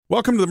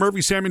Welcome to the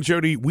Murphy, Sam, and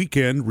Jody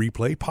Weekend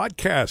Replay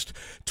Podcast.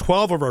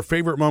 12 of our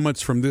favorite moments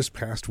from this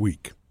past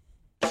week.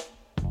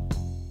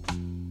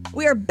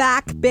 We are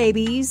back,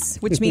 babies,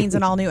 which means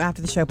an all-new After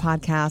the Show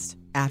podcast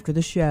after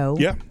the show.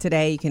 Yeah.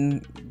 Today, you can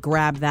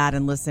grab that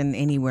and listen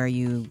anywhere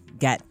you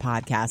get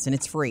podcasts, and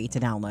it's free to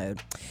download.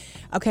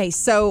 Okay,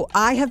 so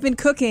I have been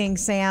cooking,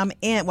 Sam,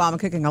 I'm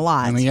cooking a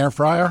lot. In the air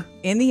fryer?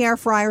 In the air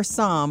fryer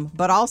some,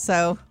 but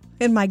also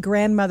in my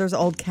grandmother's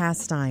old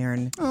cast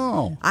iron.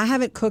 Oh. I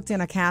haven't cooked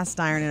in a cast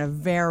iron in a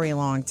very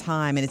long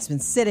time, and it's been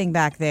sitting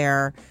back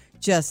there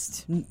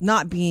just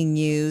not being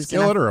used.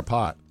 Skillet or a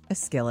pot? A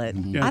skillet.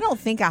 Yeah. I don't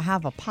think I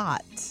have a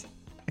pot,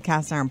 a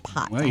cast iron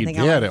pot. Well, I you think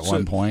did at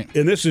one point.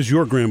 And this is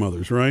your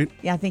grandmother's, right?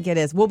 Yeah, I think it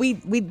is. Well, we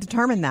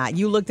determined that.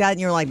 You looked at it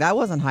and you're like, that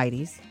wasn't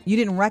Heidi's. You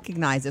didn't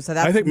recognize it, so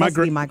that must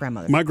be my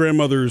grandmother's. My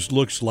grandmother's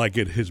looks like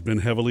it has been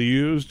heavily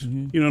used,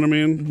 you know what I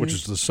mean? Which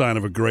is the sign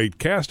of a great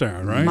cast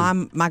iron, right?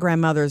 My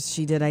grandmother's,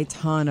 she did a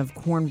ton of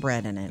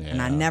cornbread in it,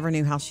 and I never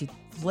knew how she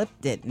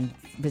flipped it,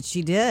 but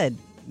she did.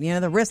 You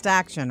know, the wrist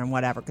action and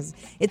whatever, because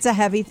it's a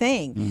heavy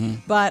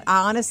thing. But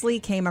I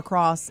honestly came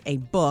across a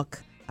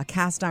book, a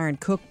cast iron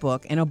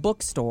cookbook in a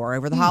bookstore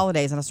over the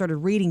holidays, and I started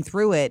reading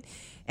through it,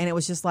 and it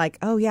was just like,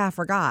 oh yeah, I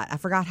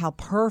forgot how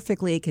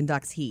perfectly it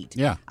conducts heat.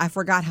 Yeah. I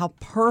forgot how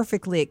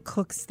perfectly it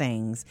cooks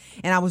things.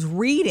 And I was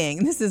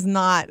reading, this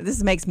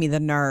makes me the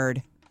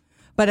nerd,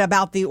 but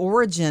about the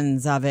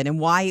origins of it and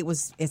why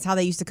it's how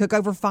they used to cook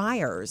over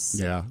fires.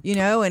 Yeah. You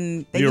know,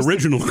 and the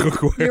original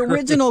cookware. The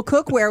original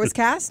cookware was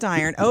cast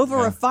iron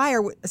over a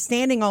fire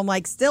standing on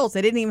like stilts.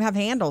 They didn't even have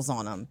handles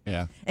on them.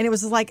 Yeah. And it was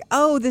just like,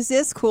 oh, this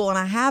is cool. And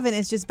I haven't.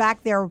 It's just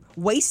back there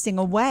wasting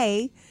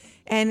away.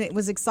 And it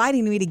was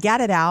exciting to me to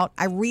get it out.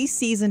 I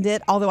re-seasoned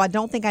it, although I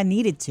don't think I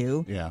needed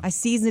to. Yeah. I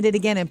seasoned it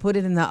again and put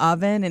it in the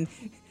oven, and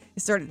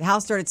the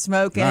house started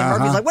smoking. And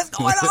Murphy's like, what's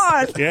going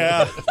on?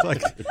 Yeah.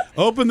 Like,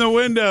 open the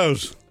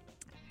windows.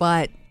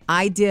 But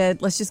I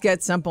did, let's just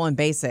get simple and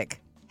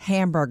basic,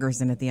 hamburgers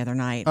in it the other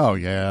night. Oh,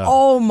 yeah.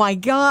 Oh, my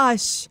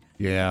gosh.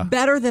 Yeah.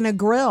 Better than a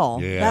grill.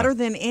 Yeah. Better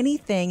than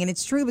anything. And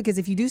it's true, because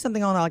if you do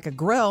something on like a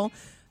grill,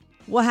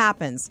 what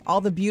happens? All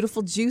the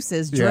beautiful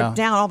juices drip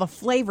down. All the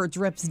flavor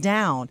drips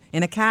down.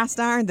 In a cast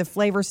iron, the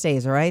flavor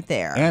stays right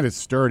there. And it's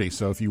sturdy,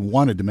 so if you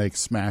wanted to make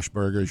smash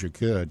burgers, you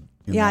could.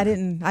 Yeah, I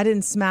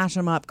didn't smash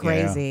them up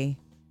crazy.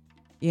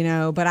 You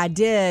know, but I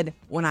did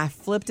when I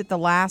flipped it the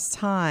last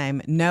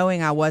time,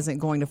 knowing I wasn't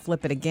going to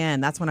flip it again.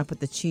 That's when I put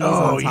the cheese on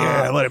top. Oh,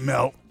 yeah, let it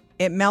melt.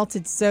 It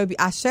melted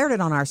I shared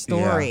it on our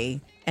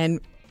story,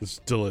 and It's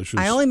delicious.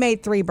 I only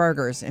made 3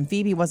 burgers, and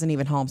Phoebe wasn't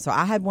even home. So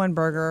I had 1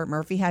 burger,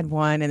 Murphy had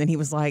 1, and then he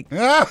was like, you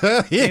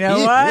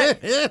know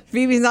what?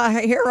 Phoebe's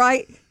not here,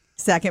 right?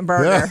 Second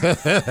burger.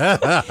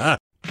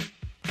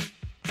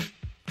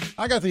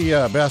 I got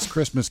the best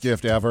Christmas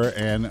gift ever,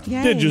 and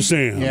Yay. Did you,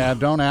 Sam? yeah,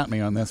 don't at me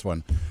on this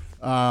one.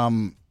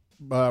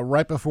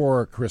 Right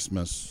before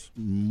Christmas,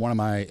 one of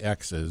my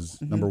exes,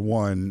 number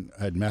one,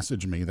 had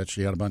messaged me that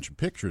she had a bunch of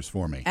pictures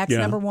for me. X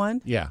number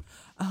 1? Yeah.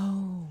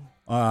 Oh.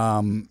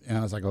 And I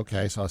was like,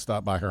 okay. So I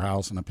stopped by her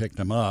house and I picked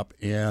them up,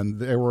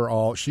 and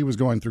she was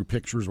going through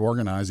pictures,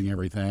 organizing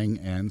everything.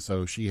 And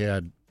so she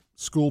had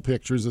school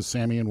pictures of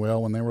Sammy and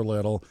Will when they were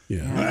little.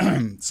 Yeah.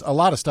 A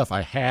lot of stuff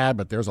I had,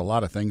 but there's a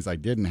lot of things I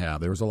didn't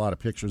have. There was a lot of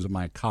pictures of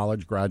my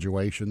college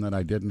graduation that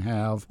I didn't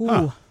have.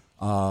 Ooh.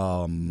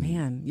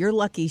 Man, you're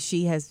lucky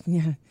she has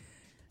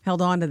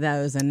held on to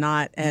those and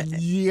not.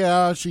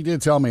 Yeah, she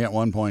did tell me at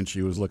one point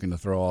she was looking to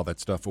throw all that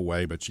stuff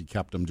away, but she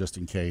kept them just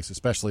in case,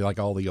 especially like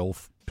all the old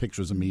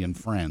pictures of me and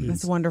friends.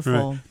 That's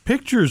wonderful. Right.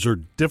 Pictures are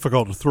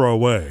difficult to throw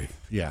away.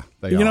 Yeah,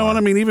 they You know are. what I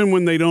mean? Even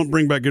when they don't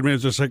bring back good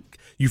memories, it's just like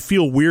you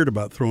feel weird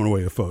about throwing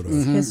away a photo.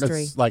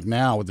 History. It's like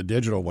now with the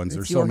digital ones,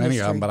 there's so your many of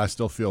history. them, but I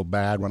still feel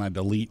bad when I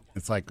delete.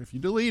 It's like, if you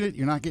delete it,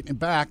 you're not getting it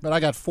back, but I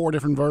got 4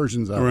 different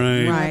versions of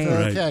it. Right.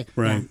 Okay.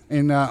 Right.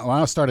 And when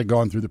I started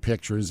going through the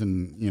pictures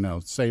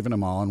and, saving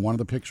them all, and one of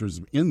the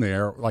pictures in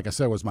there, like I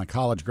said, was my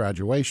college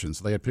graduation.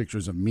 So they had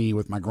pictures of me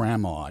with my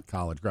grandma at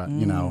college,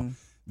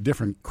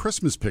 different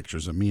Christmas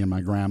pictures of me and my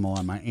grandma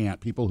and my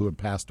aunt, people who had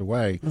passed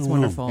away. That's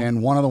wonderful.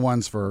 And one of the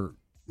ones for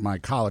my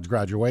college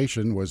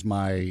graduation was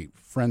my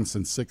friend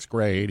since 6th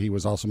grade. He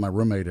was also my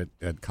roommate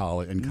at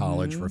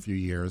college for a few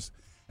years.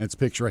 And it's a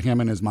picture of him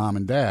and his mom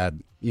and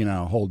dad, he's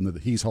holding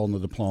the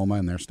diploma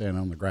and they're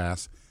standing on the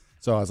grass.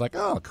 So I was like,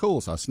 oh,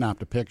 cool. So I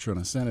snapped a picture and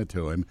I sent it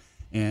to him.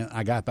 And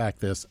I got back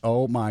this,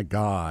 oh, my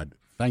God,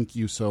 thank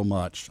you so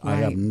much. Right. I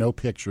have no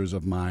pictures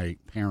of my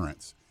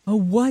parents. Oh,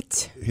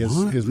 what?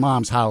 His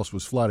mom's house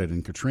was flooded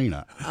in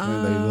Katrina.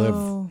 Oh. They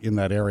live in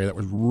that area that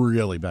was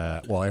really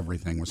bad. Well,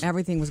 everything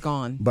was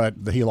gone. But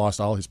he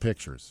lost all his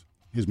pictures.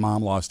 His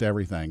mom lost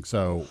everything.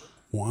 So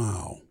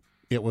Wow.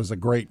 it was a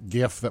great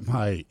gift that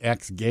my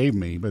ex gave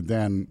me, but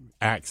then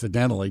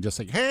accidentally just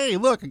like, hey,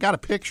 look, I got a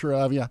picture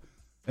of you.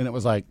 And it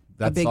was like,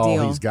 That's big all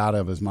deal. he's got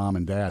of his mom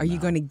and dad. Are you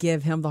now. going to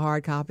give him the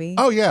hard copy?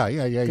 Oh, yeah.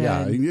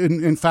 Good.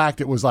 In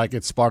fact, it was like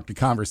it sparked a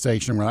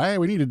conversation where, hey,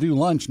 we need to do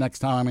lunch next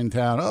time I'm in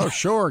town. Oh,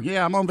 sure.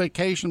 Yeah, I'm on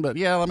vacation, but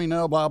yeah, let me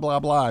know, blah, blah,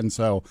 blah. And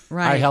so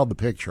I held the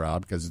picture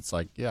out because it's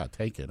like, yeah,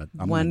 take it.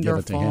 I'm going to give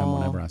it to him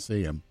whenever I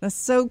see him. That's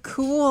so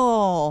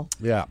cool.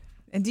 Yeah.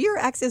 And do your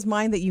exes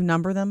mind that you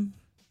number them?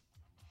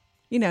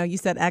 You know, you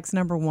said X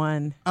number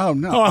 1. Oh,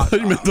 no. Oh, I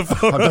thought you meant the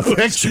photos. The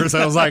pictures.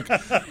 I was like,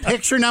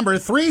 picture number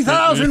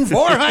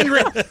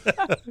 3,400.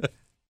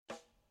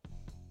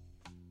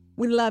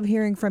 We love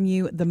hearing from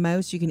you the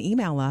most. You can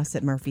email us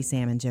at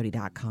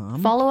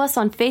murphysamandjody.com. Follow us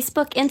on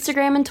Facebook,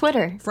 Instagram, and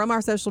Twitter. From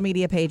our social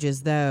media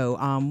pages,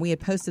 though, we had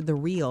posted the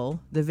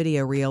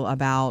video reel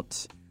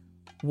about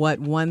what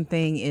one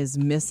thing is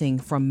missing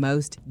from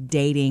most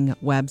dating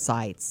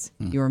websites.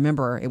 You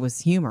remember it was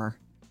humor.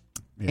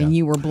 Yeah. And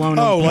you were blown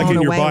like in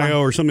your away. bio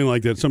or something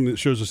like that, something that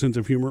shows a sense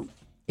of humor.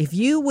 If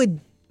you would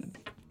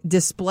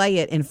display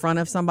it in front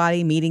of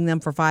somebody, meeting them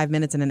for 5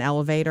 minutes in an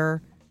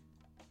elevator,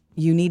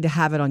 you need to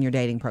have it on your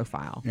dating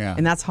profile. Yeah.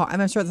 And that's hard.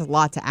 I'm sure that's a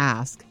lot to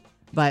ask,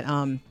 but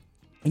and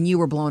you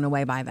were blown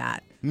away by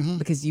that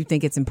because you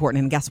think it's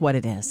important. And guess what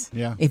it is?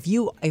 Yeah. If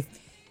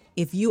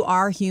you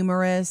are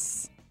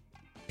humorous,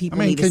 people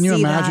I mean, need to can you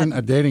see imagine that.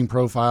 a dating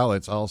profile?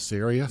 It's all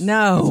serious.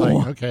 No. It's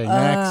like, okay,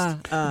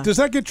 next. Does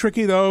that get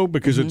tricky, though,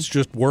 because it's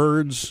just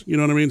words? You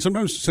know what I mean?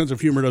 Sometimes sense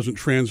of humor doesn't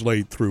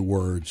translate through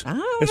words,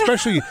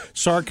 especially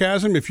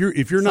sarcasm. If you're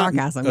not,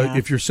 Sarcasm, yeah.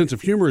 if your sense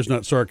of humor is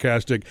not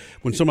sarcastic,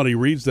 when somebody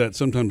reads that,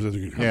 sometimes they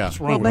think, Yeah. what's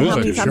Well, wrong but with how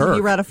this? many times jerk. have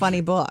you read a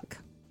funny book?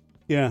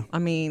 Yeah. I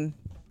mean,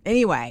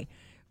 anyway,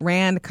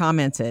 Rand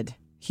commented,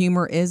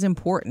 humor is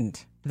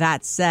important.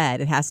 That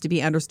said, it has to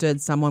be understood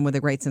someone with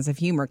a great sense of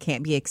humor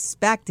can't be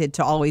expected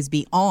to always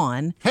be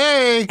on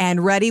Hey.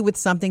 and ready with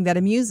something that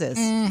amuses.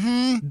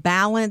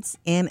 Balance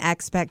in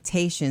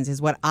expectations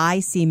is what I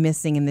see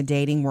missing in the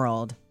dating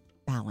world.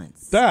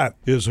 Balance. That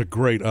is a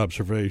great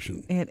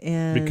observation. It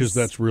is. Because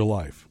that's real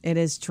life. It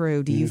is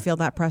true. Do you feel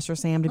that pressure,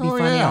 Sam, to be Oh,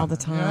 funny yeah. all the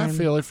Yeah, I time?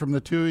 feel it from the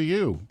two of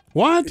you.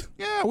 What?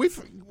 Yeah,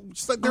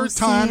 there Oh, are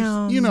times,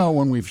 Sam.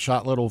 when we've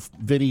shot little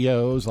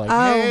videos like,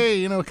 Oh.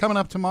 hey, coming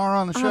up tomorrow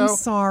on the show. I'm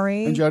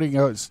sorry. And Jody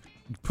goes,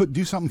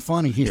 do something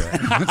funny here.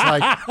 It's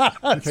like,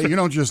 okay, you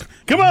don't just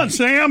Come on,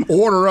 Sam.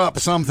 order up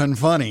something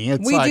funny.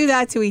 It's We like, do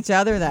that to each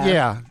other, though.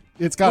 Yeah,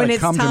 it's got When to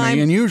it's come to time-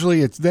 me, and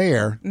usually it's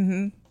there.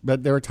 Mm-hmm.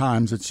 But there are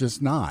times it's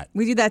just not.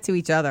 We do that to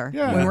each other.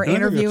 Yeah, when we're I think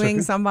that's interviewing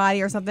okay.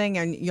 somebody or something,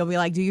 and you'll be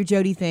like, do your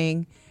Jody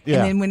thing.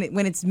 Yeah. And then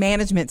when it's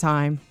management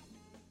time,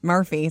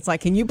 Murphy, it's like,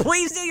 can you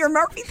please do your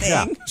Murphy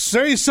thing?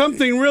 Say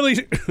something really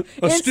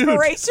astute.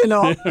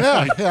 Inspirational.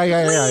 Yeah.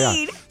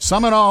 Lead.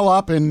 Sum it all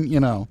up, and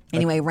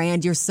Anyway,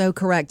 Rand, you're so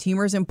correct.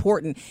 Humor is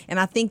important. And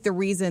I think the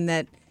reason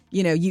that,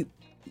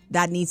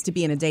 that needs to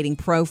be in a dating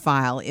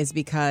profile is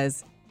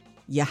because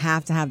you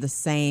have to have the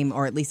same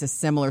or at least a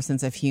similar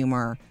sense of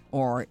humor,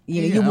 or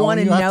you want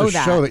to you know have to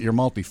that. show that you're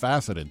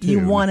multifaceted too. You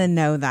want to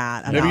know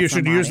that. Maybe about you should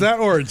somebody. use that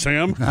word,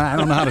 Sam. I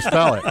don't know how to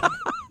spell it.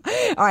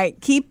 All right,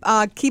 keep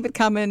it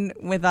coming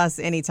with us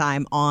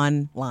anytime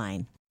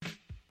online.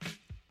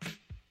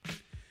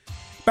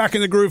 Back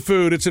in the Groove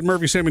Food. It's at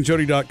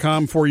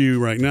murphysamandjody.com for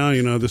you right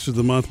now. This is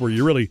the month where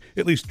you really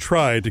at least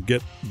try to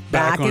get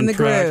back in on the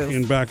track groove.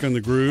 and back on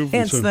the groove.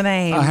 Hence the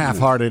name. A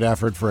half-hearted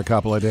effort for a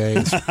couple of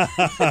days.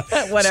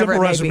 Whatever Simple it may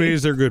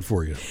recipes, they're good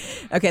for you.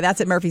 be. Okay,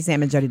 that's at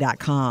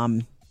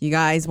murphysamandjody.com. You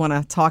guys want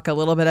to talk a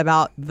little bit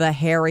about the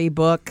Harry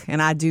book?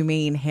 And I do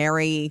mean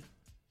Harry.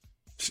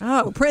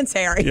 Oh, Prince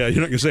Harry. Yeah, you're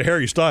not going to say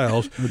Harry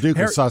Styles. The Duke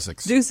of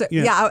Sussex.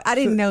 I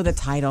didn't know the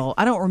title.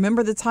 I don't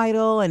remember the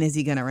title. And is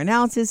he going to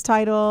renounce his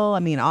title?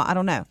 I mean, I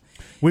don't know.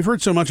 We've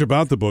heard so much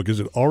about the book. Is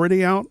it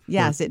already out?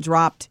 Yes, it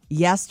dropped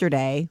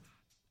yesterday.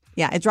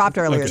 Yeah, it dropped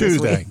earlier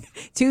Tuesday. this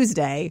week.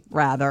 Tuesday,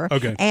 rather.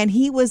 Okay. And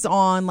he was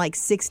on like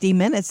 60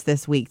 Minutes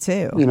this week,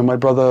 too. My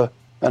brother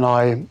and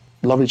I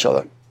love each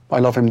other. I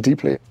love him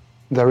deeply.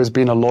 There has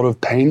been a lot of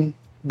pain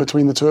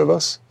between the two of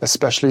us,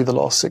 especially the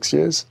last 6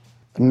 years.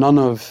 None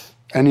of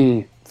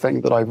anything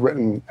that I've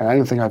written and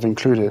anything I've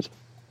included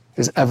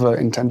is ever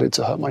intended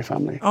to hurt my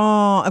family.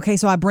 Oh, okay.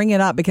 So I bring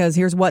it up because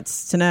here's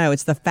what's to know.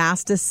 It's the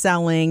fastest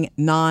selling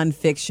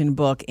nonfiction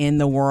book in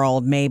the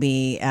world,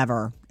 maybe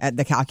ever.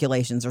 The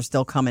calculations are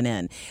still coming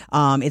in.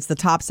 It's the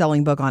top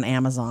selling book on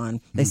Amazon.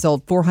 They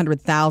sold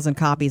 400,000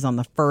 copies on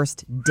the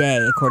first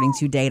day, according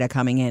to data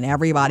coming in.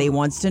 Everybody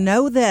wants to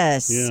know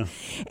this. Yeah.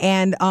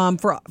 And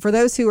for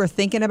those who are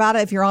thinking about it,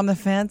 if you're on the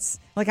fence,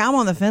 like I'm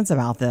on the fence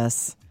about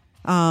this.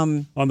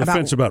 On the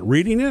fence about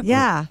reading it?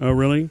 Yeah. Oh,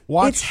 really?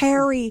 It's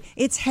Harry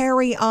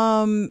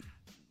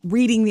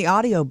reading the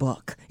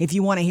audiobook. If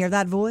you want to hear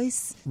that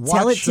voice,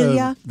 tell it to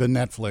you. The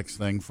Netflix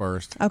thing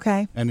first.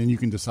 Okay. And then you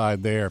can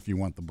decide there if you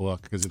want the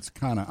book, because it's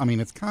kind of the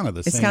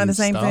It's same kind of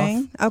the same stuff.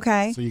 thing.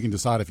 Okay. So you can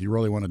decide if you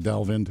really want to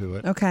delve into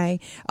it. Okay.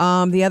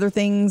 The other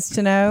things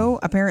to know,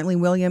 apparently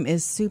William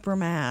is super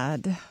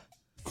mad.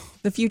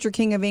 The future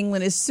King of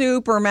England is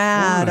super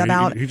mad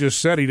about... He just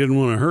said he didn't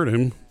want to hurt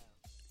him.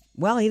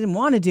 Well, he didn't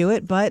want to do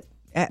it, but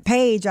at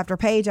page after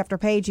page after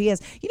page he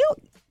is.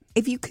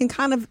 if you can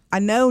kind of, I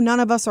know none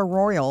of us are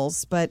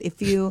royals, but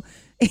if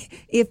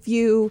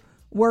you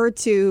were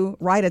to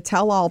write a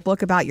tell-all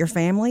book about your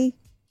family,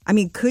 I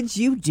mean, could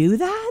you do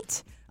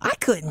that? I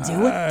couldn't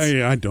do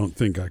it. I don't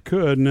think I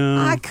could. No,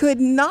 I could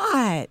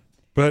not.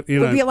 But It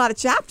would be a lot of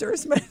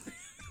chapters, but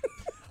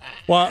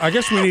well, I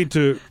guess we need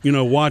to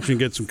watch and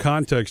get some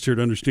context here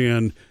to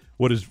understand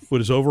what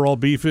his overall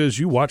beef is.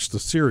 You watched the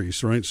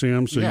series, right,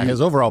 Sam? So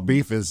his overall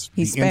beef is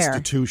He's the fair.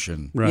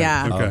 institution Right.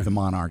 Yeah. Okay. of the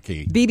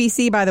monarchy.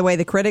 BBC, by the way,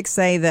 the critics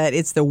say that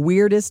it's the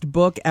weirdest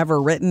book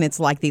ever written. It's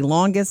like the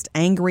longest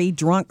angry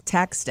drunk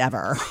text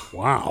ever.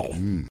 Wow.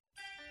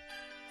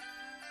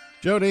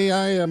 Jody,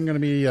 I am going to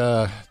be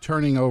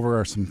turning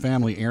over some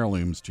family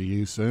heirlooms to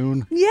you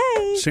soon.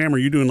 Yay! Sam, are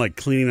you doing like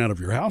cleaning out of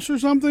your house or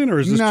something, or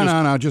is this just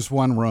No, just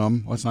one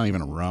room. Well, it's not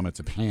even a room; it's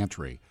a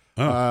pantry.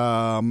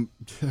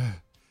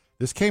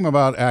 This came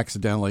about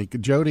accidentally.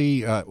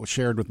 Jody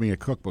shared with me a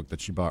cookbook that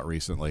she bought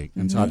recently,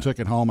 and so I took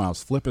it home. I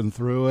was flipping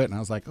through it, and I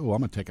was like, "Oh, I'm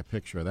going to take a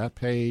picture of that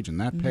page and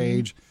that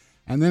page,"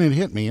 and then it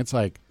hit me. It's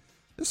like,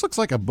 this looks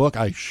like a book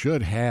I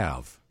should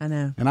have. I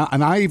know.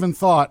 And I even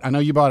thought, I know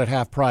you bought it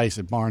half price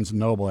at Barnes &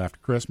 Noble after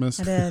Christmas.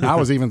 I did. I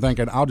was even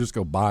thinking, I'll just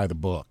go buy the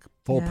book.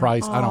 Full Yeah.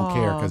 price, I don't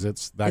care Aw. because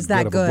it's that Is good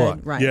that of good? a book.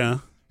 Right. Yeah.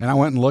 And I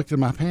went and looked in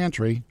my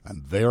pantry,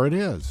 and there it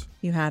is.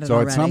 You had it So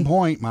already. at some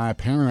point, my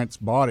parents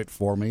bought it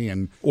for me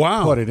and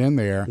Wow. put it in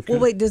there. Well,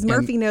 wait, does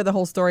Murphy know the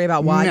whole story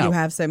about why No. you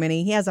have so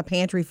many? He has a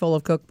pantry full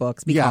of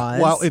cookbooks because. Yeah,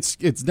 well, it's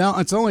down.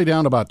 It's only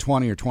down to about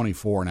 20 or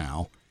 24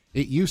 now.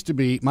 It used to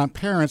be my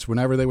parents.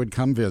 Whenever they would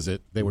come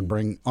visit, they would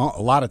bring.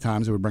 A lot of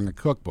times, they would bring a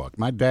cookbook.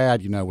 My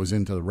dad, was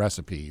into the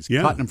recipes,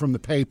 Yeah. cutting them from the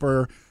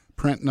paper,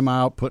 printing them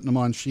out, putting them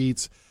on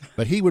sheets.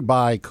 But he would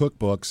buy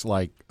cookbooks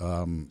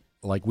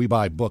like we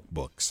buy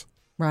books.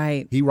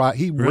 Right. He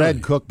Really?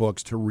 read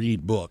cookbooks to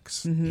read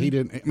books. He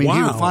didn't. I mean, he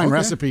Wow, would find okay.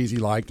 recipes he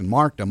liked and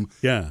marked them.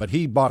 Yeah. But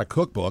he bought a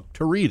cookbook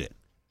to read it,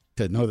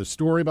 to know the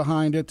story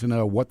behind it, to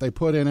know what they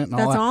put in it, and all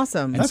That's that.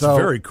 awesome. And That's so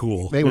very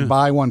cool. They would Yeah.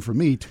 buy one for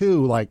me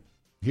too. Like,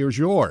 here's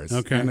yours.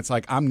 Okay. And it's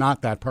like, I'm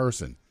not that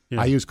person.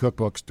 Yeah. I use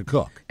cookbooks to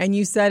cook. And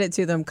you said it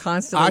to them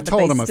constantly. I but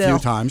told they them a still,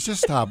 few times,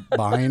 just stop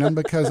buying them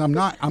because I'm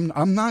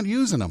not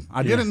using them.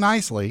 I did it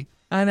nicely.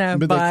 I know,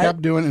 But but they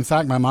kept doing it. In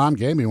fact, my mom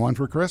gave me one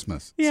for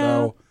Christmas. Yeah.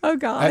 So Oh,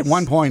 gosh. at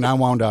one point, I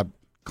wound up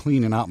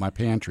cleaning out my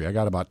pantry. I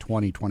got about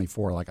 20,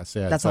 24, like I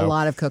said. that's So a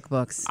lot of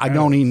cookbooks. I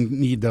don't even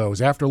need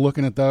those. After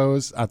looking at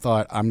those, I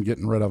thought I'm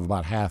getting rid of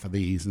about half of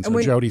these. And so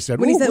when, Jody said,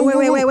 when he "Ooh, said, ooh,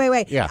 ooh, ooh."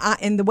 wait. Yeah.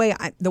 And the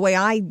way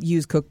I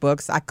use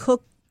cookbooks, I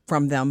cook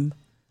from them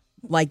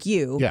like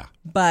you. Yeah.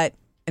 But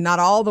not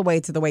all the way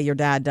to the way your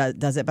dad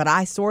does it, but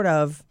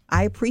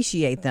I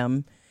appreciate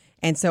them.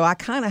 And so I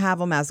kind of have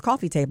them as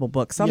coffee table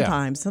books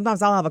sometimes. Yeah.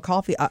 Sometimes I'll have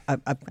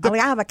I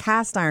have a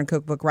cast iron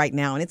cookbook right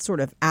now, and it's sort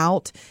of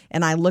out,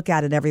 and I look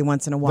at it every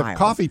once in a while. The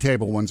coffee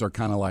table ones are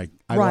kind of like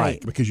I Right.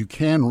 like because you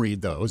can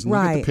read those and look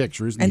at Right. the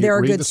pictures And there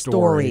are read good the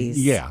story.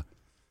 stories. Yeah.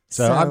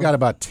 So I've got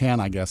about 10,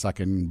 I guess I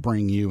can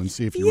bring you and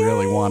see if you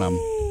really want them.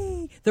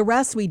 The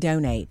rest we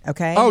donate,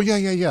 okay? Oh,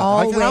 yeah.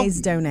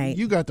 Always donate.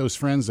 You got those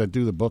friends that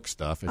do the book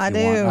stuff. If I you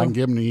want. do. I can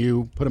give them to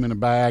you, put them in a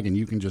bag, and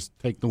you can just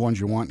take the ones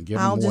you want and give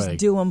I'll them away. just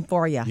do them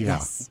for you.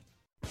 Yes.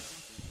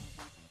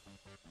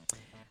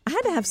 I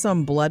had to have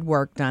some blood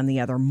work done the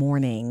other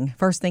morning,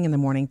 first thing in the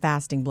morning,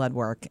 fasting blood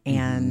work,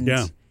 and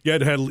Yeah. You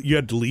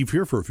had to leave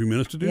here for a few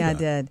minutes to do that. I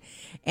did,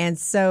 and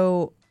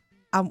so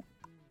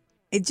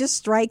it just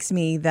strikes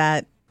me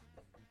that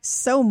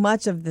so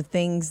much of the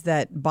things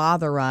that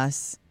bother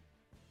us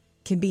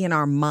can be in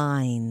our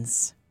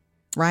minds,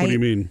 right? What do you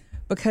mean?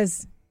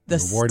 Because the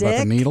You're worried about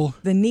the needle?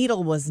 The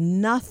needle was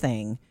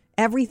nothing.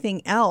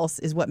 Everything else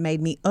is what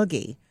made me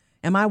oogie.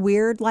 Am I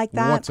weird like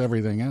that? What's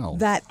everything else?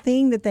 That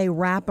thing that they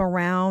wrap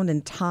around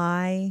and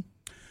tie.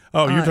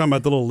 Oh, you're talking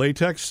about the little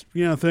latex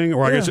thing?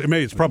 Or I guess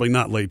it's probably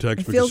not latex. It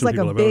because feels some like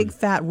people a have big other-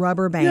 fat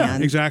rubber band. Yeah,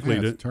 exactly.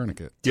 Yeah, it's a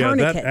tourniquet. Yeah,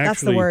 Tourniquet, that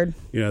that's the actually- word.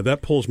 Yeah,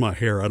 that pulls my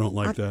hair. I don't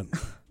like that.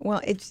 Well,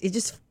 it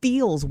just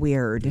feels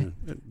weird.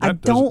 I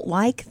that don't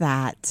like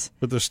that.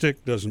 But the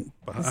stick doesn't.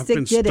 I've stick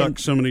been stuck didn't.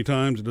 so many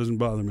times, it doesn't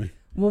bother me.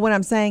 Well, what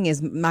I'm saying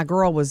is my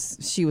girl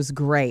was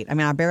great. I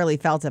mean, I barely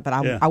felt it,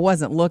 but Yeah. I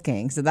wasn't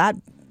looking. So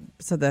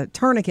the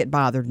tourniquet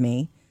bothered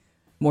me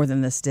more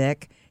than the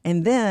stick.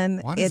 And then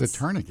Why does a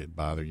tourniquet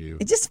bother you?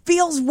 it just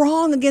feels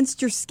wrong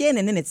against your skin,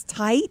 and then it's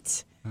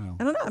tight. I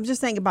don't know. I'm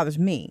just saying it bothers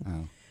me.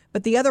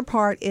 But the other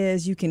part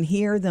is you can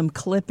hear them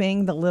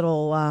clipping the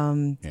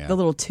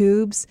little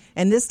tubes.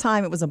 And this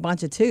time it was a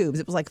bunch of tubes.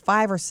 It was like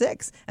 5 or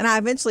 6. And I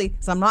eventually,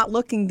 so I'm not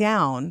looking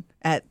down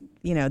at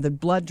the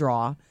blood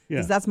draw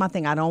because that's my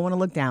thing. I don't want to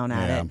look down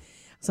at it.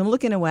 So I'm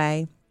looking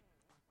away,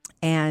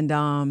 and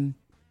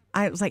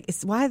I was like,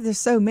 it's why there's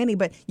so many,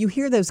 but you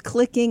hear those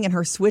clicking and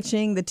her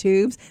switching the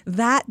tubes.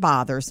 That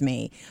bothers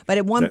me. But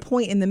at one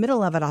point in the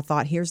middle of it, I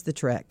thought, here's the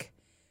trick.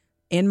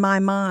 In my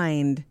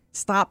mind,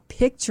 stop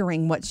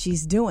picturing what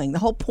she's doing. The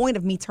whole point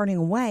of me turning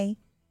away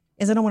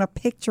is I don't want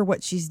to picture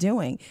what she's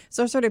doing.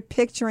 So I started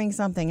picturing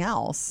something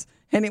else,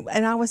 and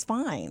I was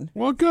fine.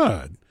 Well,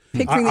 good.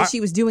 Picturing that she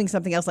was doing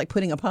something else, like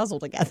putting a puzzle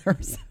together or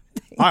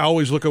something. I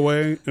always look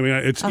away. I mean,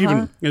 it's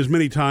even as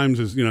many times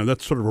as,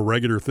 that's sort of a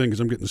regular thing because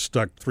I'm getting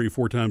stuck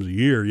 3-4 times a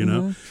year,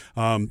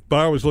 but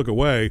I always look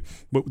away.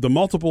 But the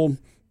multiple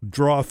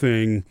draw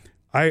thing,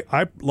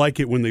 I like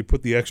it when they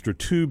put the extra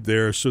tube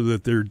there so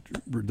that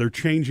they're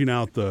changing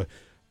out the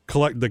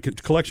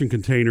collection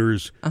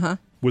containers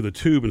with a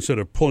tube instead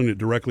of pulling it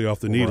directly off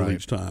the needle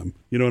each time.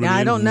 You know what I mean?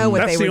 I don't know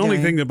what That's they were the only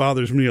doing. thing that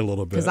bothers me a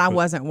little bit. Because I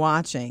wasn't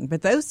watching.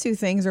 But those two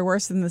things are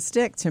worse than the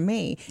stick to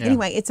me. Yeah.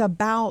 Anyway, it's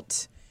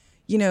about,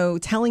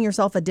 telling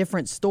yourself a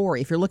different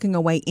story. If you're looking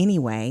away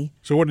anyway.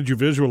 So what did you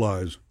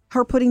visualize?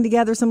 Her putting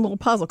together some little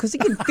puzzle. Because you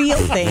can feel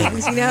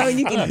things, and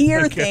you can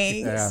hear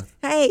things. Yeah.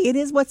 Hey, it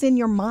is what's in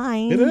your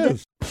mind. It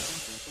is.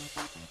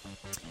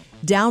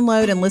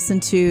 Download and listen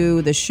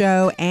to the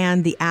show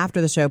and the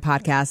After the Show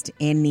podcast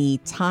any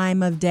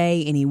time of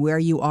day, anywhere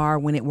you are,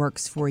 when it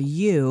works for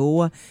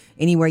you,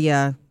 anywhere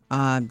you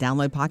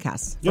download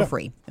podcasts for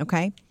free.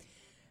 Okay,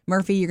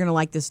 Murphy, you're going to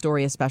like this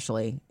story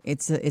especially.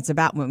 It's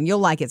about, you'll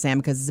like it, Sam,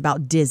 because it's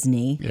about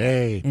Disney.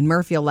 Yay. And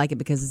Murphy will like it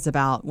because it's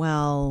about,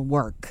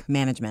 work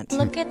management.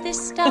 Look at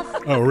this stuff.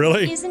 Oh,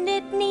 really? Isn't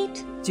it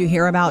neat? Do you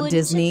hear about Wouldn't you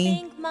Disney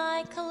think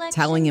my collection's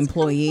telling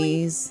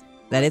employees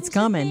that it's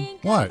coming?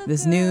 What?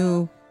 This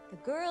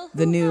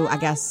the new, I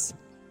guess,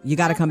 you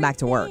got to come back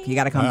to work. You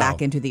got to come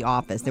back into the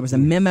office. There was a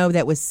memo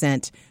that was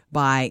sent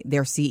by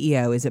their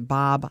CEO. Is it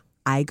Bob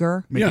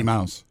Iger? Mickey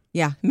Mouse.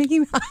 Yeah, Mickey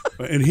Mouse.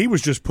 And he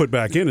was just put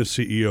back in as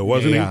CEO,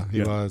 wasn't he? Yeah,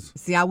 he was.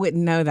 See, I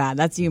wouldn't know that.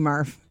 That's you,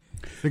 Murph.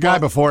 The guy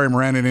before him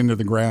ran it into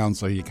the ground,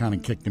 so you kind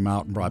of kicked him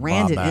out and brought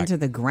Ran Bob it back. into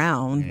the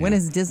ground. When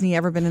has Disney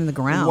ever been in the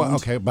ground? Well,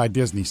 okay, by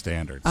Disney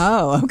standards.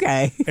 Oh,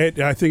 okay.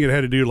 I think it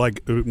had to do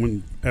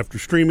when after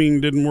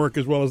streaming didn't work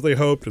as well as they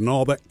hoped and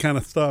all that kind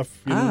of stuff.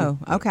 Oh,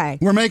 okay.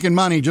 We're making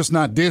money, just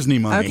not Disney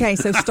money. Okay,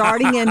 so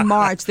starting in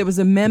March, there was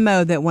a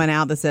memo that went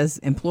out that says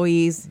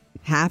employees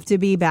have to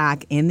be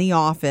back in the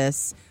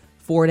office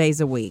 4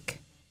 days a week,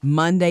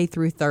 Monday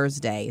through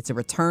Thursday. It's a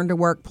return to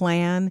work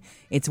plan.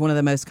 It's one of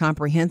the most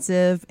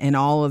comprehensive in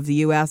all of the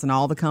U.S. and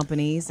all the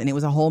companies, and it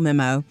was a whole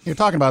memo. You're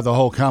talking about the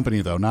whole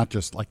company, though, not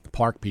just like the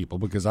park people,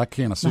 because I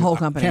can't assume, whole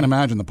company. I can't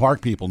imagine the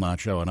park people not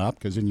showing up,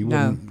 because then you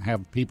wouldn't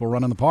have people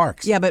running the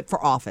parks. Yeah, but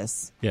for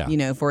office,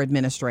 Yeah. for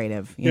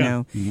administrative,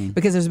 Mm-hmm.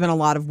 because there's been a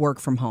lot of work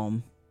from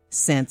home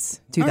since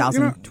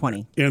 2020.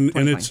 And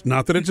 2020. it's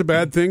not that it's a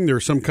bad thing. There are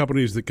some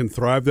companies that can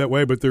thrive that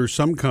way, but there are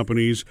some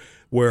companies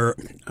where,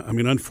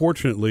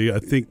 unfortunately, I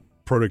think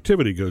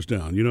productivity goes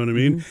down. You know what I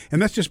mean? Mm-hmm.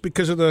 And that's just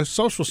because of the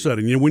social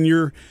setting. When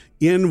you're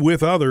in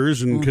with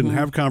others and can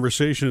have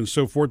conversation and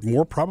so forth,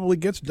 more probably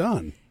gets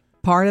done.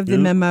 Part of the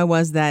memo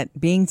was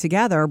that being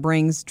together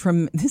brings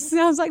this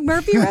sounds like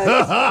Murphy wrote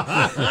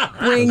it.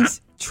 Brings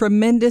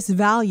tremendous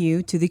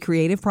value to the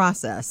creative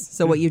process.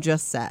 So what you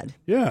just said.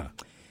 Yeah.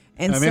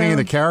 And Have any of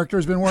the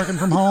characters been working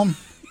from home?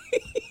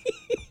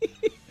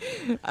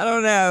 I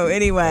don't know.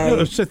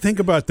 Anyway, So think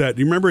about that. Do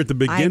you remember at the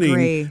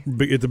agree.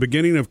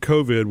 beginning of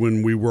COVID,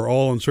 when we were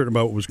all uncertain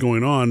about what was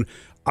going on,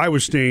 I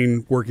was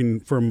working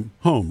from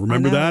home.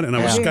 Remember I know. that? And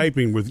I was Yeah.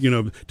 Skyping with,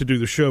 to do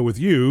the show with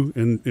you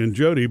and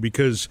Jody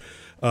because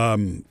we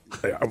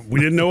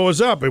didn't know what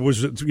was up. It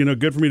was,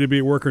 good for me to be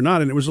at work or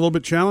not. And it was a little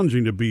bit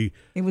challenging to be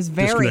it was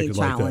very disconnected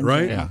like that, challenging.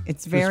 right? Yeah.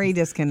 It's very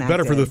disconnected.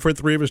 better for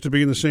three of us to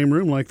be in the same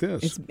room like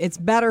this. It's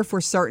better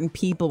for certain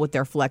people with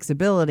their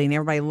flexibility, and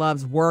everybody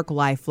loves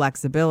work-life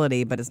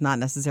flexibility, but it's not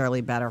necessarily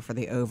better for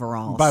the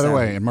overall. By the So-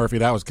 way, and Murphy,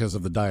 that was because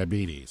of the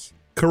diabetes.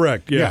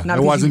 Correct. Yeah. Not it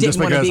because wasn't you just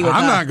didn't wanna because be with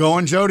I'm us. not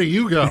going, Jody,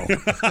 you go.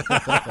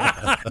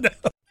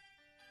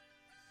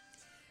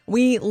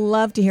 We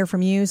love to hear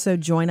from you, so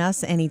join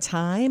us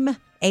anytime.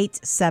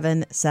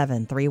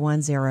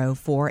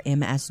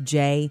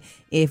 877-310-4MSJ.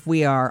 If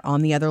we are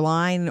on the other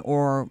line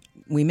or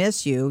we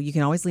miss you, you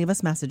can always leave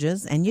us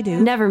messages, and you do.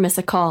 Never miss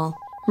a call.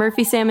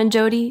 Murphy, Sam, and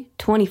Jody,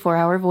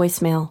 24-hour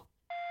voicemail.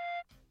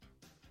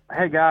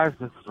 Hey guys,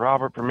 this is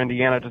Robert from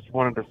Indiana. Just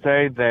wanted to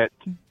say that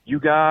you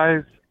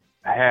guys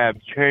have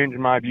changed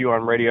my view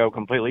on radio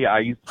completely. I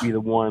used to be the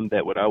one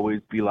that would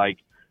always be like,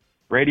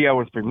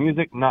 radio is for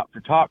music, not for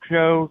talk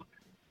shows.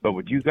 But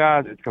with you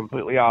guys, it's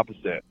completely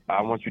opposite.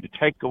 I want you to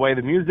take away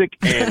the music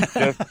and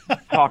just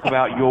talk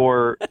about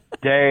your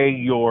day,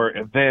 your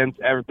events,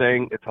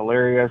 everything. It's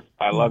hilarious.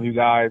 I love you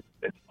guys.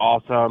 It's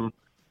awesome.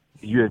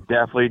 You have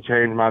definitely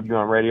changed my view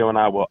on radio, and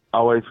I will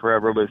always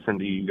forever listen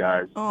to you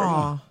guys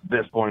Aw. from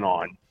this point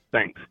on.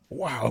 Thanks.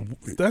 Wow.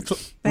 That's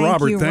Thank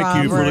Robert. you,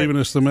 Thank you for Robert. leaving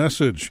us the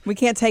message. We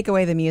can't take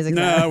away the music,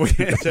 No, though. we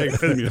can't take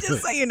the music.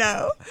 Just so you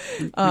know.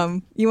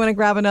 You want to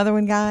grab another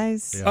one,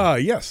 guys?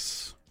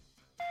 Yes.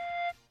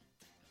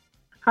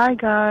 Hi,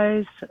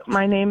 guys.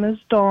 My name is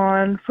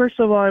Dawn. First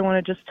of all, I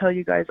want to just tell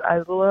you guys I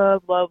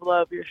love, love,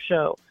 love your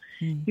show.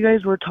 You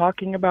guys were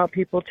talking about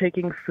people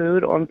taking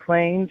food on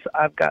planes.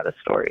 I've got a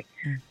story.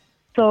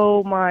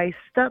 So my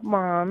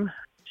stepmom,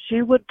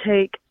 she would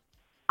take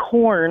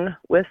corn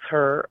with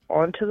her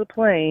onto the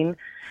plane,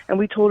 and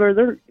we told her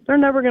they're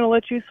never going to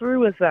let you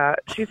through with that.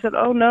 She said,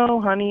 "Oh, no,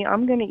 honey,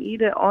 I'm going to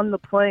eat it on the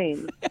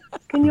plane."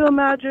 Can you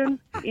imagine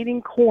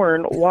eating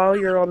corn while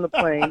you're on the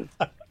plane?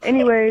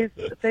 Anyways,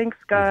 thanks,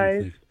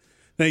 guys.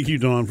 Thank you,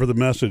 Dawn, for the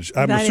message.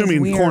 I'm That is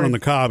assuming weird. corn on the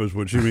cob is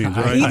what she means,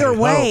 right? Either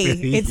way, hope.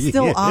 it's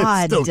still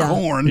odd. It's still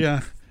corn.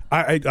 Yeah.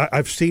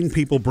 I've seen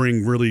people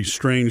bring really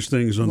strange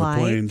things on Like?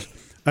 the planes.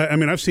 I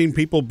mean, I've seen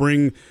people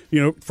bring,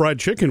 fried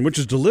chicken, which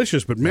is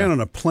delicious, but man, on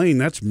a plane,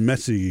 that's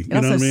messy. It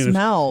also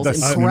smells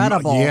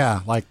incredible.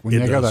 Like when It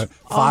they go does. to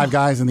Five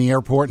Guys in the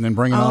airport and then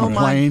bring it Oh on a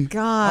plane. my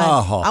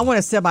God. Oh. I want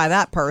to sit by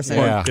that person.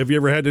 Yeah. Have you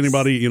ever had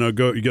anybody, you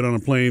get on a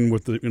plane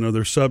with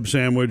their sub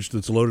sandwich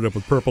that's loaded up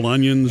with purple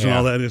onions and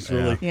all that? It's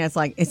really Yeah,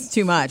 it's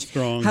too much.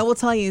 Strong. I will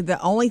tell you the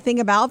only thing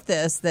about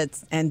this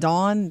and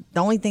Dawn,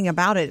 the only thing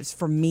about it is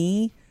for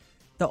me,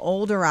 the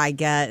older I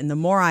get and the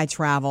more I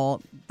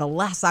travel, the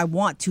less I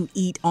want to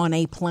eat on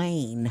a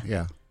plane.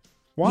 Yeah.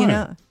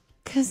 why?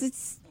 Because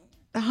it's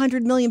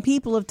 100 million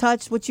people have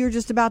touched what you're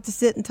just about to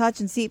sit and touch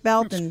and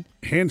seatbelt and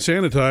Hand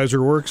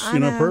sanitizer works, I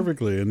know.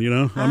 perfectly, and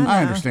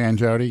I understand,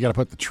 Jody. You got to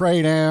put the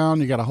tray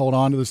down. You got to hold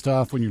on to the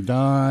stuff when you're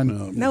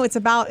done. no, it's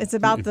about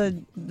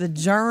the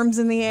germs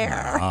in the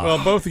air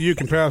well, both of you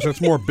can pass. That's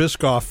more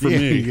Biscoff for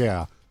me.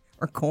 Yeah.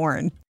 or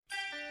corn.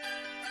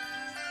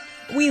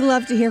 We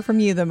love to hear from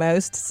you the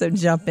most, so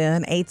jump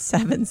in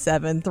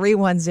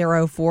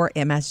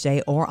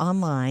 877-3104-MSJ or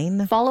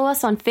online. Follow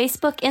us on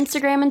Facebook,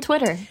 Instagram, and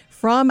Twitter.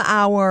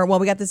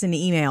 We got this in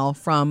the email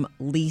from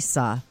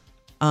Lisa.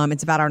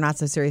 It's about our Not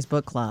So Serious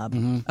Book Club.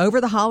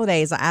 Over the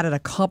holidays, I added a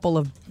couple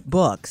of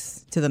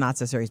books to the Not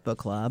So Serious Book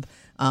Club.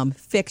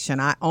 Fiction.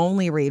 I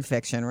only read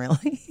fiction,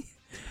 really.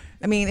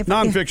 I mean, if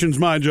Nonfiction's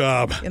my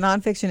job.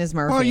 nonfiction is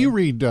Murphy. Well, you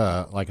read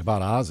like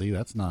about Ozzy.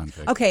 That's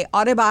nonfiction. Okay,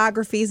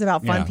 autobiographies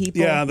about fun Yeah.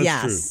 people. Yeah, that's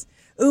yes.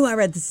 Ooh, I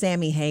read the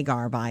Sammy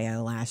Hagar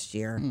bio last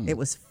year. It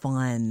was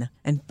fun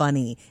and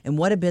funny. And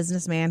what a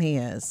businessman he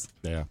is.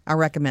 Yeah. I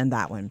recommend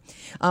that one.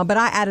 But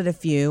I added a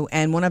few,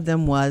 and one of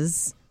them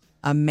was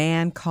A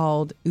Man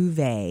Called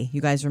Uwe.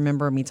 You guys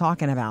remember me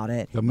talking about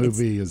it. The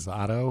movie is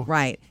Otto.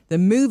 Right. The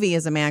movie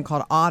is A Man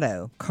Called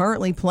Otto,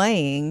 currently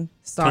playing,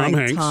 starring Tom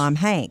Hanks. Tom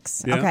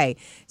Hanks. Yeah. Okay.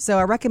 So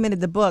I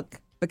recommended the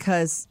book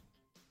because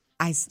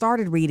I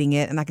started reading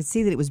it and I could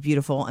see that it was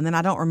beautiful. And then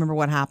I don't remember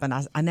what happened.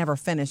 I never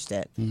finished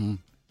it.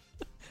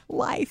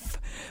 Life.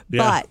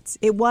 Yeah. But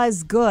it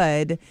was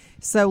good.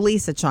 So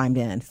Lisa chimed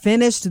in,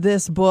 finished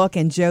this book.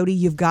 And Jody,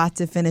 you've got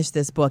to finish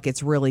this book.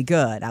 It's really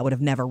good. I would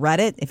have never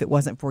read it if it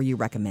wasn't for you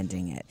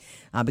recommending it.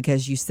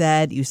 Because you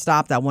said you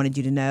stopped. I wanted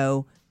you to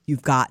know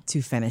you've got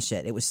to finish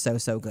it. It was so,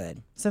 so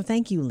good. So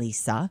thank you,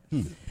 Lisa,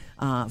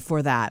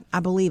 for that.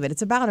 I believe it.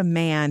 It's about a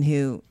man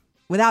who,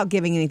 without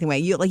giving anything away,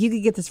 you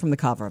could get this from the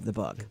cover of the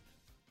book.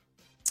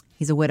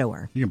 He's a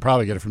widower. You can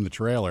probably get it from the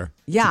trailer.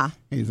 Yeah.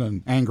 He's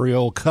an angry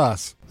old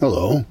cuss.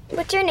 Hello,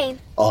 What's your name?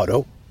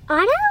 Otto.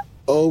 Otto?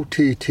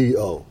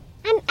 O-T-T-O.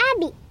 I'm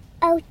Abby.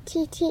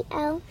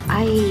 O-T-T-O.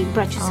 I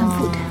brought you some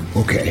food.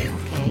 Okay.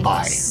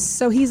 Bye.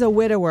 So he's a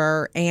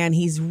widower and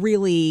he's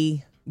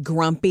really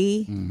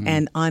grumpy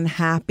and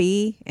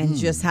unhappy and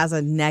just has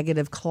a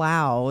negative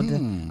cloud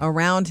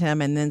around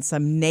him. And then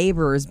some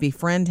neighbors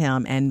befriend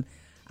him and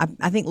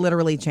I think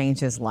literally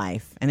changed his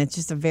life. And it's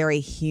just a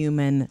very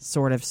human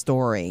sort of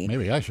story.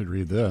 Maybe I should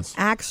read this.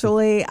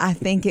 Actually, I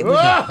think it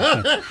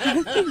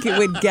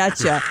would get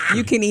you.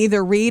 You can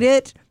either read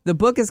it. The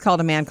book is called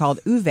A Man Called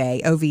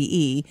Uwe,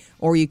 O-V-E,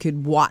 or you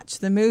could watch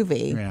the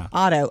movie, Yeah.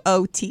 Otto,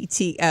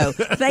 O-T-T-O.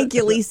 Thank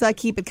you, Lisa.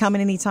 Keep it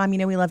coming anytime.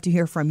 We love to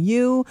hear from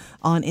you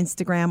on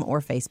Instagram or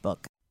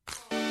Facebook.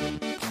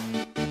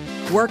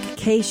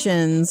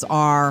 Workcations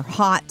are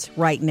hot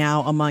right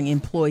now among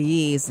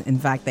employees. In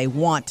fact, they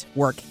want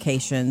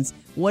workcations.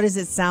 What does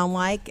it sound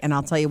like? And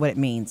I'll tell you what it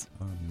means.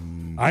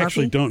 I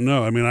actually Murphy? don't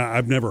know. I mean,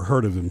 I've never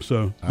heard of them.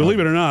 So believe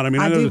it or not, I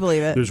mean, I know do that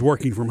believe it. There's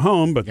working from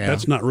home, but Yeah.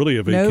 that's not really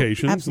a Nope,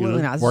 vacation.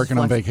 absolutely not. It's Working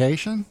just on flex-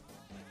 vacation?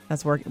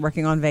 That's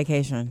working on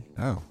vacation.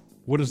 Oh.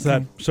 What is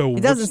that? So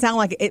It doesn't sound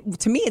like it.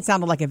 To me, it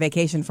sounded like a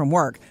vacation from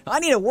work. I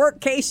need a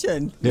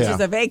workcation, which Yeah.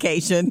 is a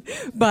vacation.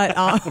 But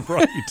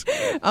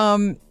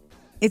right.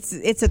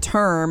 it's a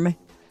term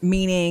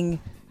meaning,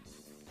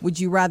 would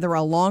you rather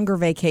a longer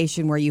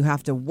vacation where you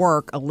have to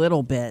work a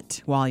little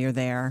bit while you're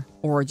there,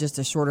 or just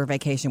a shorter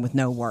vacation with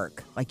no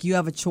work? Like you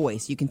have a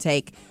choice. You can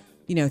take,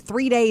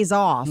 3 days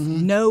off,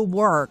 no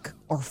work,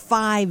 or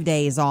 5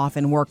 days off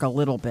and work a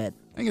little bit.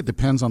 I think it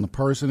depends on the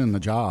person and the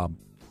job.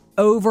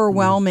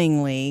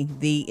 Overwhelmingly,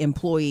 the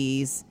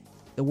employees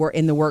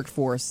in the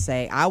workforce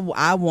say, I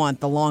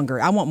want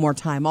more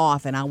time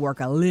off, and I'll work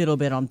a little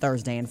bit on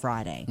Thursday and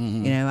Friday.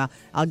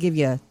 I'll give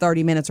you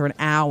 30 minutes or an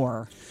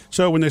hour.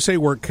 So when they say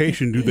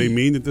workcation, do they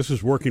mean that this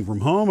is working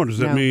from home, or does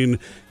that No. mean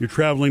you're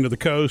traveling to the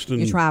coast and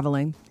You're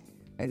traveling.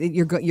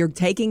 You're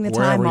taking the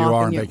Wherever time you off.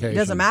 are and on it vacation.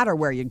 doesn't matter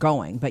where you're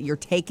going, but you're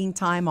taking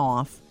time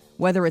off.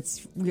 Whether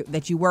it's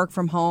that you work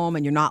from home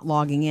and you're not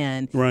logging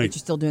in, Right. but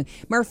you're still doing.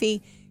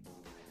 Murphy,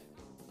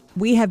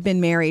 we have been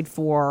married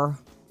for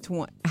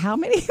how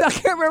many? I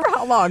can't remember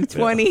how long.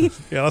 20.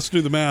 Yeah, let's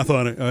do the math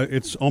on it.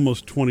 It's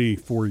almost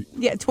 24.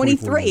 Yeah,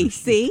 24 23. years.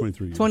 See?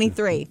 23 years.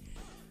 23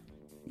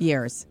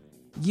 years.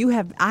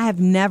 I have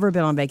never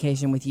been on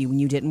vacation with you when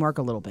you didn't work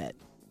a little bit.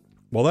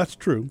 Well, that's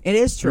true. It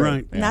is true. You're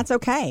right. And that's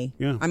okay.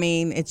 Yeah. I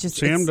mean, it's just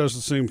Sam does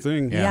the same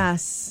thing.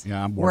 Yes.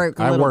 Yeah, Work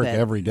a I little work bit.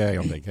 every day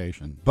on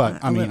vacation.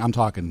 But, I'm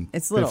talking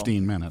It's little.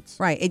 15 minutes.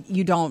 Right.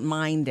 You don't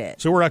mind it.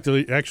 So we're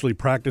actually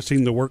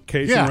practicing the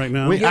workcation right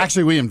now?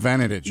 We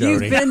invented it,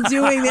 Jody. You've been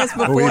doing this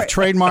before. We've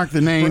trademarked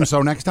the name,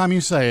 so next time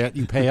you say it,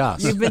 you pay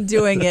us. You've been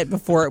doing it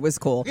before it was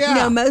cool. Yeah.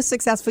 You know,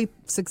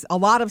 a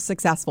lot of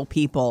successful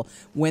people,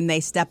 when they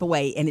step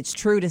away, and it's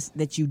true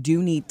that you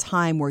do need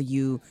time where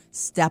you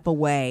step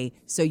away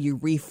so you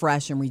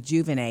refresh and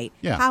rejuvenate.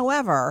 Yeah.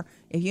 However,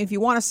 if you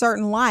want a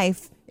certain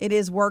life, it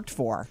is worked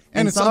for.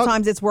 And it's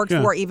sometimes it's worked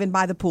for even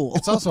by the pool.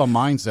 It's also a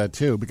mindset,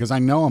 too, because I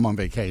know I'm on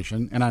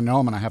vacation, and I know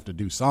I'm going to have to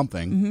do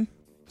something. Mm-hmm.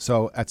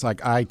 So it's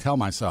like I tell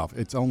myself,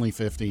 it's only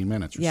 15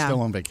 minutes. You're Yeah.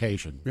 still on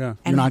vacation. Yeah.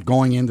 You're not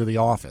going into the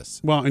office.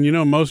 Well,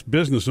 and most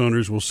business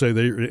owners will say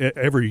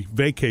every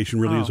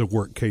vacation really is a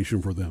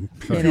workcation for them.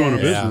 If It you own a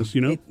is.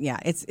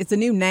 business, It's a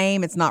new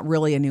name. It's not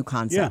really a new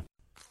concept.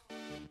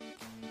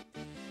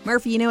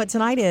 Murphy, you know what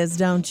tonight is,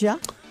 don't you?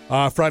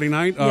 Friday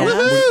night,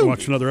 we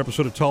watch another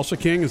episode of Tulsa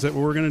King. Is that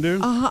what we're going to do?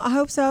 I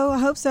hope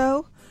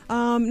so.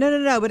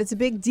 No, but it's a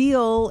big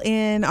deal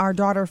in our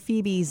daughter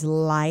Phoebe's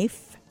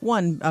life.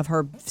 One of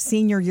her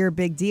senior year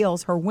big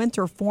deals. Her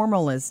winter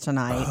formal is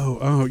tonight.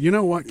 Oh, you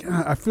know what?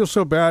 God, I feel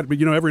so bad, but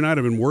every night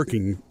I've been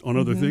working on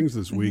other things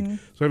this week, so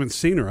I haven't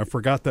seen her. I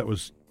forgot that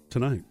was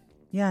tonight.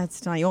 Yeah, it's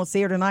tonight. You won't see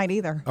her tonight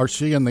either. Are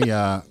she and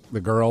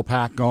the girl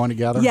pack going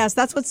together? Yes,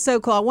 that's what's so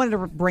cool. I wanted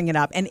to bring it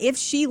up. And if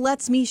she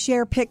lets me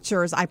share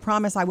pictures, I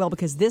promise I will,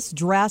 because this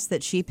dress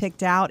that she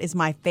picked out is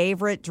my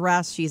favorite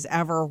dress she's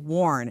ever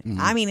worn. Mm-hmm.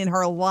 I mean, in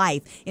her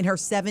life, in her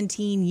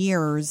 17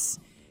 years,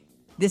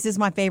 this is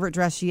my favorite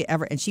dress she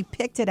ever, and she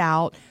picked it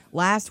out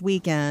last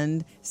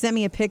weekend, sent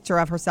me a picture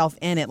of herself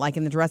in it, like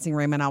in the dressing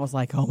room, and I was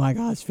like, oh my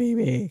gosh,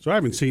 Phoebe. So I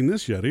haven't seen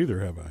this yet either,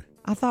 have I?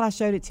 I thought I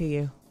showed it to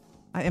you.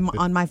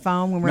 On my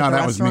phone when we were at the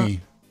that restaurant. was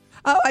me.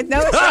 Oh, I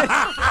know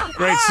it.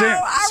 Great.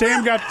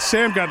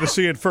 Sam got to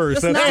see it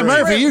first. That's Hey, great.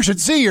 Murphy, you should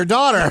see your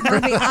daughter.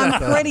 Murphy,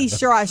 I'm pretty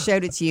sure I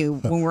showed it to you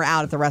when we were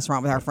out at the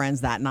restaurant with our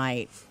friends that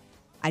night.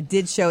 I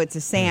did show it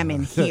to Sam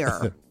in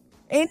here.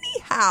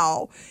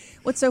 Anyhow,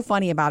 what's so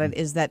funny about it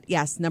is that,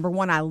 yes, number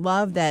one, I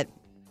love that,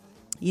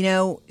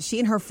 she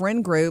and her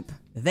friend group,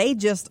 they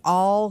just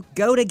all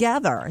go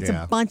together. It's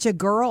a bunch of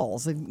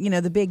girls,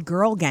 the big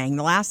girl gang.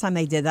 The last time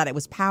they did that, it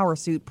was Power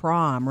Suit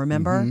Prom,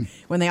 remember?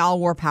 When they all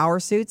wore power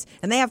suits?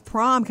 And they have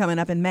prom coming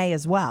up in May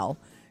as well.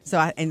 So,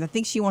 I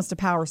think she wants to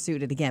power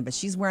suit it again, but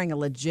she's wearing a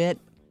legit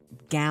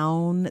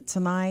gown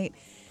tonight.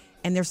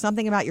 And there's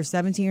something about your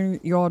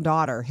 17-year-old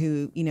daughter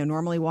who,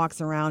 normally walks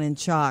around in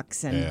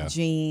chucks and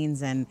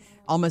jeans and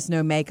almost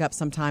no makeup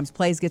sometimes,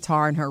 plays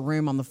guitar in her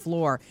room on the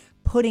floor,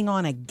 putting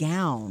on a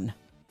gown.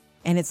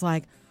 And it's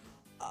like,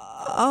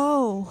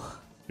 oh,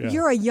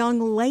 you're a young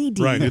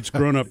lady. Right. It's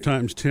grown up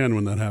times 10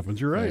 when that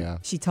happens. You're right. Yeah.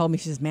 She told me,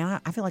 she says,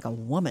 man, I feel like a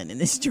woman in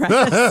this dress.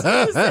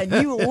 She said,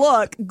 you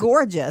look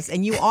gorgeous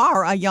and you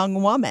are a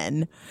young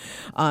woman.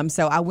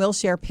 So I will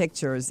share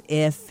pictures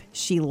if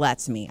she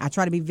lets me. I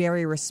try to be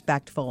very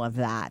respectful of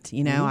that.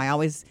 I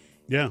always,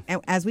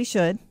 as we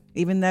should,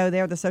 even though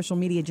they're the social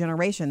media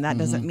generation, that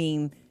doesn't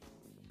mean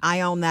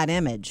I own that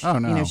image. Oh,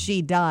 no.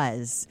 She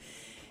does.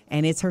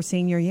 And it's her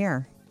senior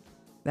year.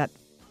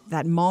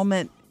 That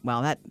moment,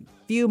 that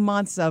few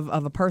months of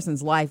a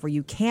person's life where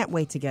you can't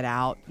wait to get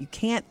out.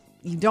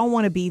 You don't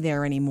want to be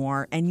there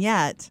anymore. And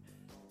yet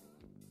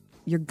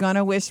you're going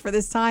to wish for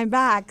this time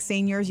back,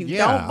 seniors. You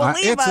don't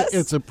believe us.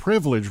 It's a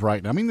privilege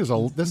right now. I mean, this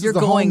is You're the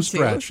going home to.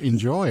 stretch.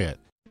 Enjoy it.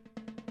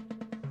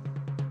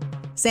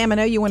 Sam, I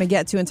know you want to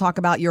get to and talk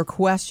about your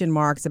question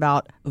marks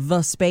about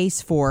the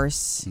Space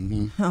Force.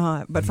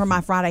 But for my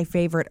Friday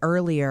favorite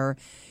earlier,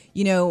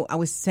 I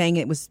was saying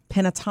it was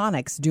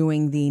Pentatonics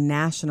doing the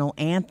national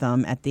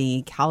anthem at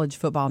the College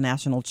Football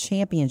National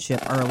Championship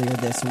earlier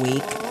this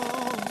week.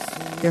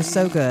 They're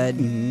so good.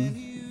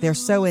 They're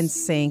so in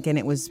sync, and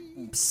it was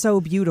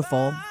so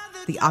beautiful,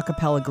 the a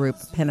cappella group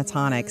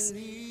Pentatonics.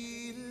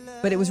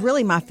 But it was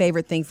really my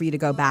favorite thing for you to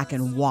go back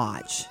and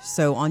watch.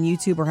 So on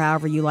YouTube or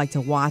however you like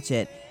to watch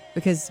it,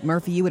 because,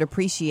 Murphy, you would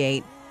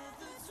appreciate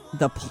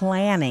the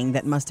planning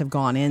that must have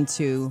gone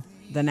into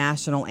the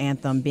national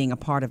anthem being a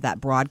part of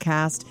that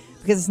broadcast,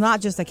 because it's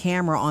not just a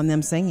camera on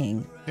them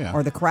singing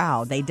or the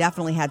crowd. They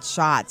definitely had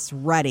shots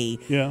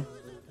ready. Yeah.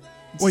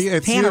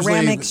 It's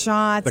panoramic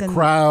shots. The and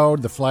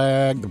crowd, the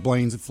flag, the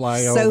planes that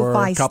fly over,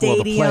 a couple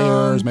of the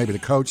players, maybe the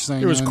coach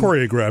singing. It was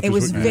choreographed. It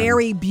was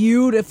very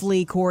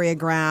beautifully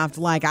choreographed.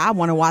 Like, I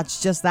want to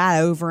watch just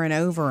that over and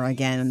over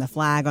again, and the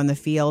flag on the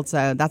field.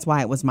 So that's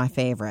why it was my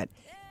favorite.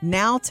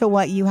 Now to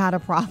what you had a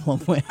problem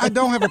with. I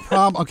don't have a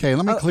problem. Okay,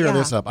 let me clear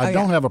this up. I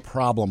don't have a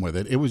problem with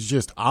it. It was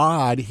just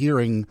odd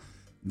hearing,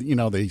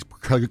 the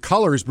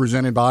colors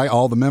presented by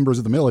all the members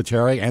of the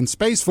military and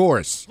Space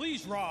Force.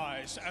 Please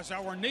rise as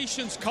our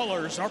nation's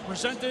colors are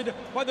presented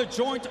by the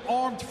Joint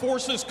Armed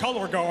Forces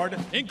Color Guard,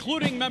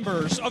 including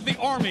members of the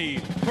Army,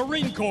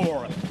 Marine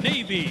Corps,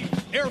 Navy,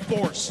 Air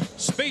Force,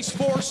 Space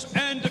Force,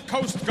 and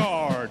Coast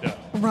Guard.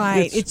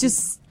 Right. It's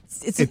just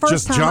It's the It first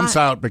just time jumps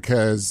out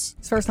because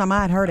It's the first time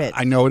I had heard it.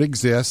 I know it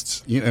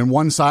exists. And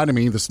one side of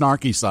me, the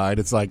snarky side,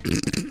 it's like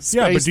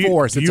Space but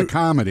Force. It's a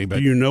comedy, but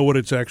do you know what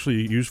it's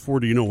actually used for?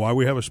 Do you know why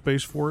we have a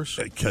Space Force?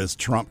 Because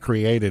Trump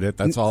created it.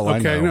 That's all I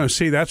know. Okay, no,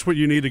 see, that's what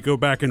you need to go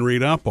back and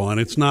read up on.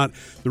 It's not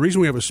the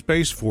reason we have a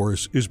Space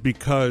Force is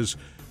because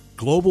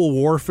global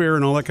warfare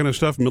and all that kind of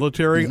stuff,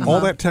 military, all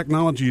that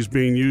technology is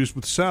being used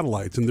with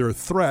satellites, and there are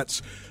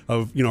threats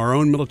of our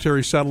own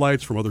military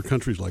satellites from other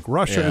countries like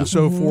Russia and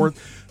so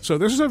forth. So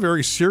this is a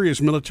very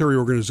serious military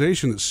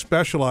organization that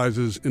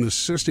specializes in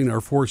assisting our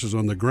forces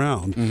on the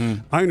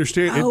ground. I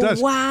understand it does.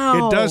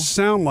 Wow. It does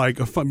sound like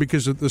a fun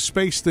because the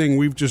space thing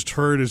we've just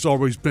heard has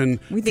always been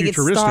We think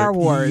futuristic. it's Star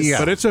Wars. Yeah.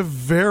 But it's a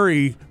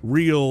very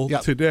real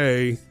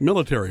today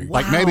military.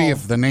 Like maybe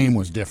if the name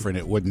was different,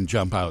 it wouldn't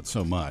jump out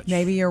so much.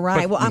 Maybe you're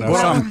right. Well, I'm You know,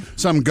 glad.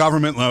 some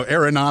government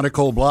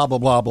aeronautical blah blah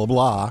blah blah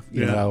blah.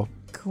 You know,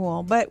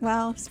 Cool. But,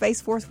 well, Space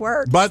Force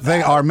works. but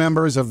they are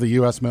members of the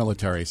U.S.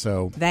 military,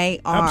 so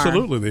They are.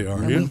 Absolutely they are.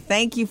 And Yeah. we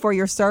thank you for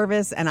your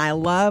service, and I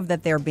love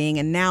that they're being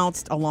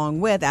announced along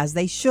with, as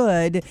they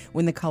should,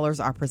 when the colors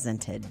are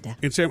presented.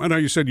 And Sam, I know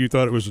you said you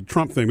thought it was a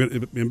Trump thing,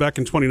 but back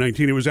in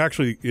 2019, it was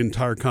actually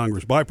entire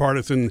Congress,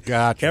 bipartisan.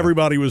 Gotcha.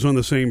 Everybody was on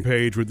the same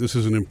page with this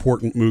is an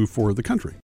important move for the country.